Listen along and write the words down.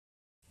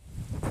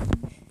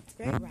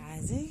Great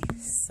rising.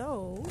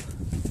 So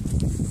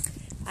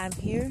I'm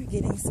here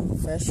getting some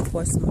fresh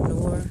horse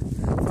manure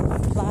for my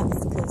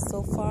plots because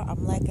so far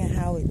I'm liking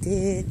how it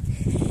did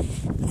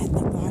at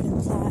the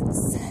garden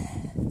plots.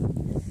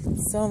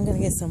 So I'm gonna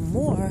get some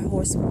more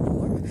horse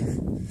manure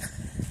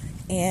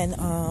and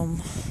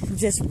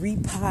just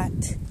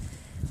repot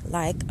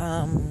like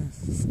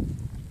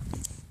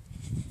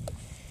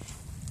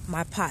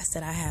my pots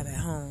that I have at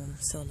home.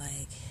 So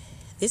like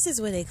this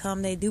is where they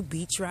come. They do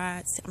beach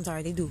rides.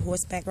 They do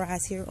horseback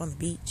rides here on the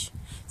beach.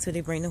 So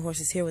they bring the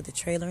horses here with the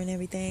trailer and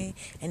everything,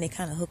 and they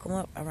kind of hook them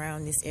up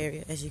around this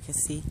area, as you can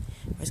see,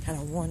 where it's kind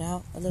of worn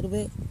out a little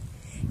bit.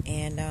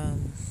 And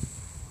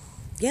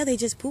yeah, they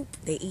just poop.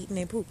 They eat and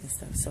they poop and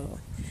stuff. So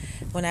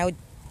when I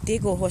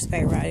did go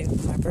horseback riding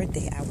for my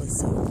birthday, I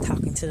was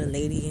talking to the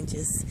lady and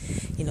just,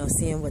 you know,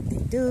 seeing what they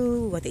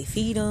do, what they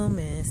feed them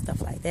and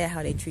stuff like that,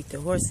 how they treat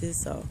their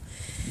horses. So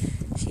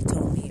she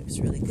told me it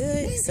was really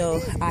good.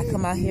 So I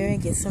come out here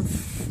and get some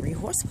free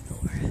horse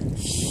manure.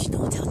 Shh,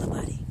 don't tell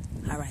nobody.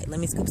 All right, let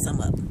me scoop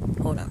some up.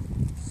 Hold on.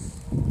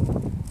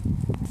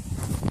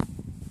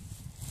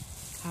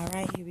 All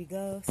right, here we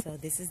go. So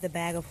this is the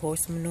bag of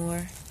horse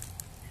manure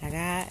I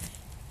got.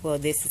 Well,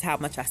 this is how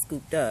much I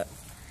scooped up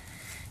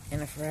in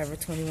a Forever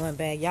 21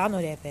 bag. Y'all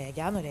know that bag.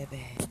 Y'all know that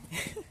bag.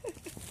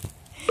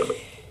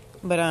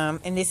 But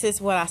and this is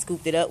what I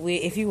scooped it up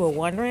with. If you were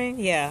wondering,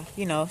 yeah,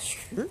 you know,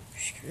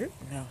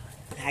 no,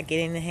 not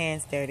getting the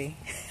hands dirty.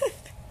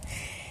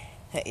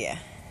 Yeah.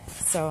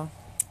 So,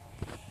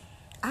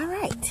 all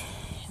right,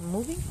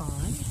 moving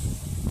on.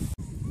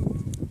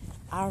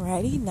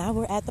 Alrighty, now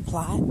we're at the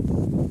plot.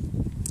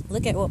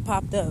 Look at what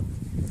popped up.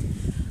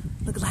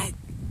 Look like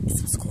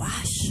some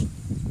squash.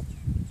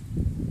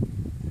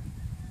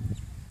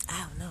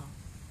 I don't know,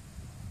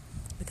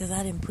 because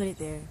I didn't put it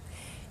there.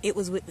 It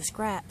was with the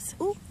scraps.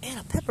 Ooh, and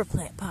a pepper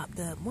plant popped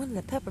up. One of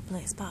the pepper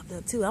plants popped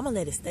up too. I'm gonna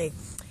let it stay.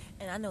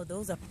 And I know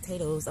those are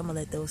potatoes. I'm gonna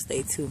let those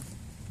stay too.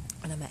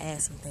 And I'm gonna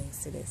add some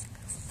things to this.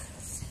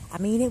 I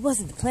mean, it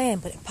wasn't the plan,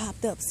 but it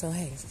popped up. So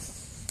hey,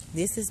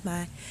 this is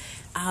my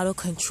out of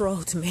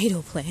control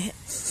tomato plant.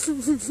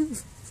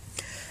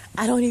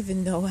 I don't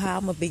even know how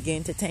I'm gonna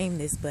begin to tame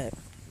this, but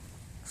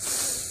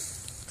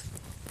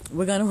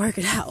we're gonna work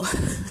it out.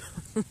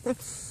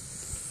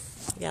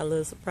 Got a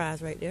little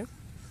surprise right there.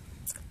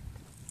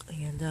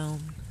 And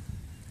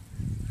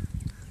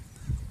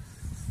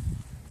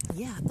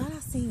yeah, I thought I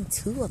seen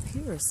two up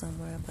here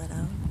somewhere, but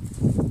I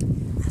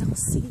don't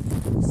see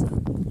them. So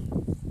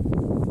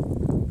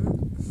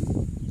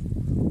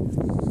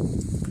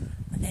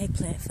my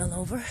eggplant fell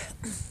over.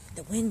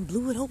 The wind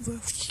blew it over.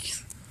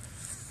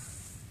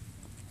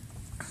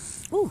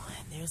 Ooh,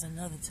 there's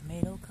another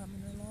tomato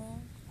coming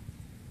along.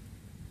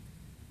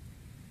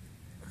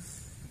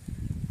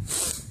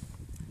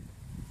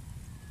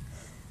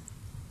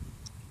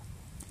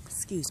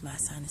 Excuse my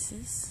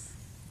sinuses.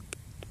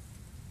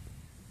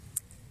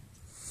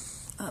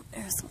 Oh,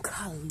 there's some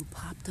collard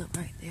popped up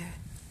right there.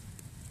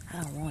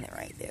 I don't want it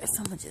right there.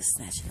 Someone just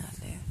snatched it out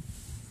there.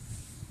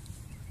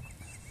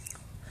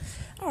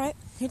 Alright,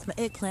 here's my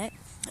eggplant.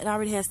 It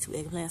already has 2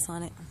 eggplants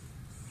on it.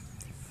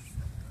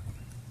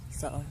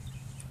 So,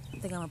 I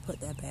think I'm going to put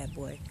that bad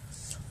boy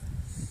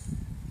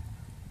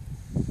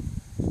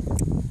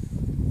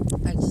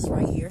like just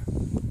right here.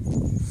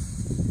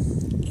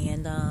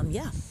 And,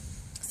 yeah.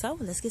 So,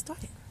 let's get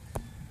started.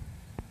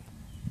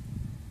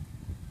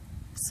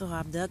 So,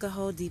 I've dug a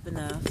hole deep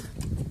enough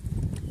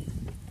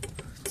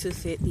to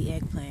fit the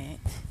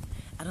eggplant.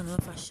 I don't know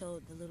if I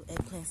showed the little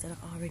eggplants that are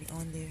already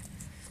on there.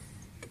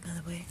 By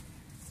the way.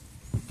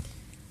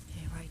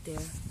 Yeah, right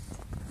there.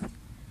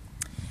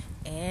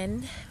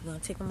 And we're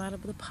going to take them out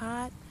of the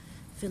pot.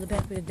 Fill it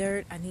back with the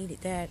dirt. I needed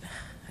that.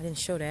 I didn't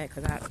show that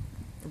because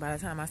by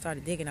the time I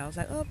started digging, I was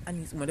like, oh, I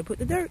need somewhere to put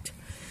the dirt.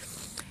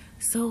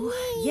 So,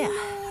 yeah.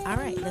 All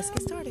right, let's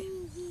get started.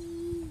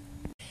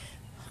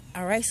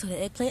 All right, so the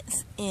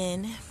eggplant's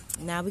in.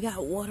 Now we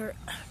got water.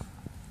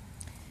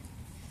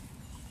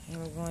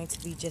 And we're going to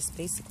be just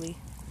basically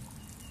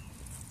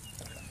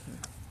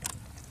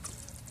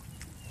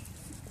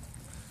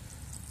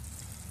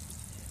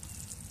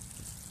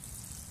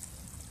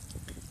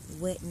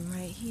wetting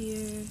right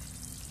here.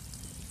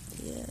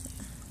 Yeah.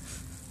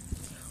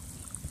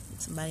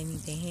 Somebody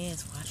needs their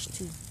hands washed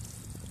too.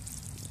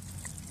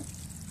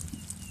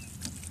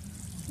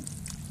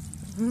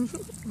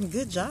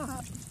 Good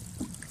job.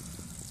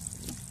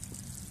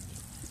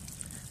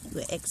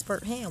 You're an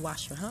expert hand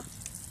washer, huh?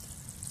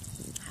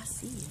 I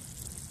see you.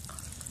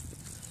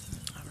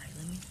 All right,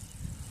 let me.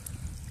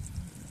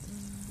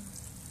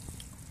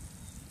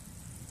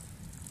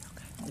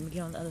 Okay, let me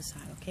get on the other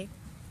side, okay?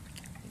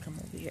 Come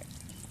over here.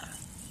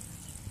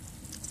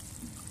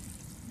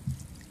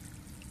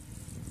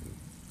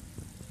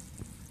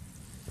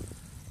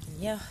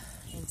 Yeah,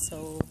 and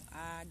so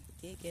I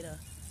did get a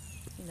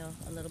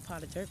little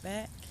pot of dirt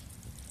back,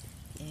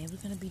 and we're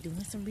gonna be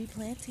doing some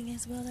replanting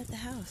as well at the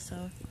house.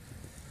 So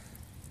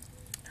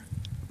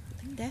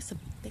I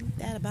think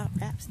that about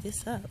wraps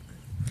this up.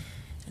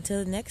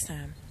 Until the next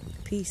time,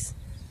 peace.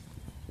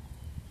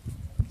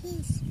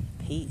 Peace.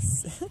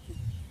 Peace.